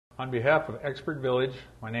On behalf of Expert Village,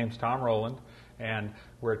 my name's Tom Rowland, and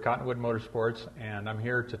we're at Cottonwood Motorsports, and I'm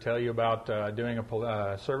here to tell you about doing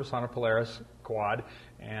a service on a Polaris quad,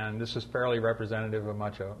 and this is fairly representative of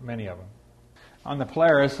many of them. On the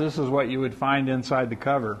Polaris, this is what you would find inside the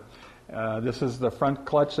cover. This is the front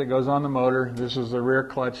clutch that goes on the motor. This is the rear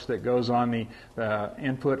clutch that goes on the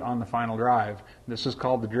input on the final drive. This is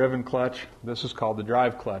called the driven clutch. This is called the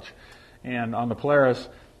drive clutch. And on the Polaris,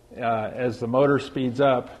 as the motor speeds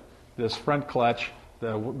up, this front clutch,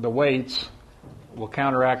 the weights will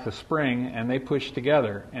counteract the spring, and they push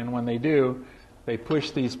together. And when they do, they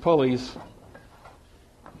push these pulleys.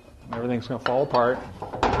 Everything's going to fall apart.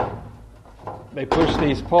 They push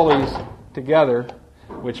these pulleys together,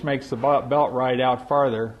 which makes the belt ride out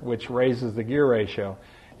farther, which raises the gear ratio.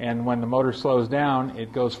 And when the motor slows down,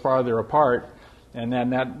 it goes farther apart, and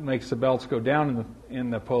then that makes the belts go down in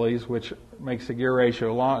the pulleys, which makes the gear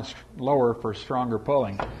ratio lower for stronger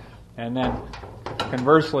pulling. And then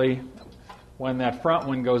conversely, when that front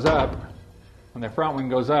one goes up,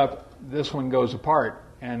 this one goes apart,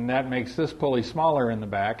 and that makes this pulley smaller in the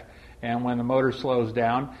back. And when the motor slows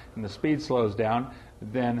down and the speed slows down,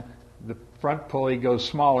 then the front pulley goes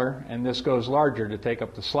smaller and this goes larger to take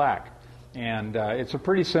up the slack. And it's a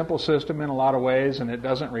pretty simple system in a lot of ways, and it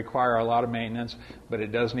doesn't require a lot of maintenance, but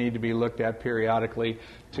it does need to be looked at periodically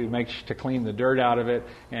to clean the dirt out of it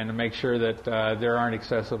and to make sure that there aren't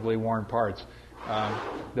excessively worn parts.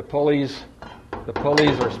 The pulleys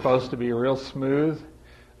are supposed to be real smooth.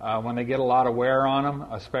 When they get a lot of wear on them,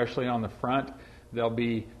 especially on the front,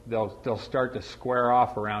 they'll start to square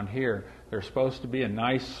off around here. They're supposed to be a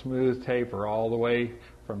nice smooth taper all the way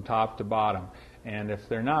from top to bottom, and if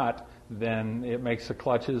they're not, then it makes the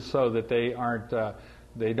clutches so that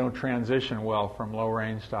they don't transition well from low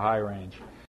range to high range.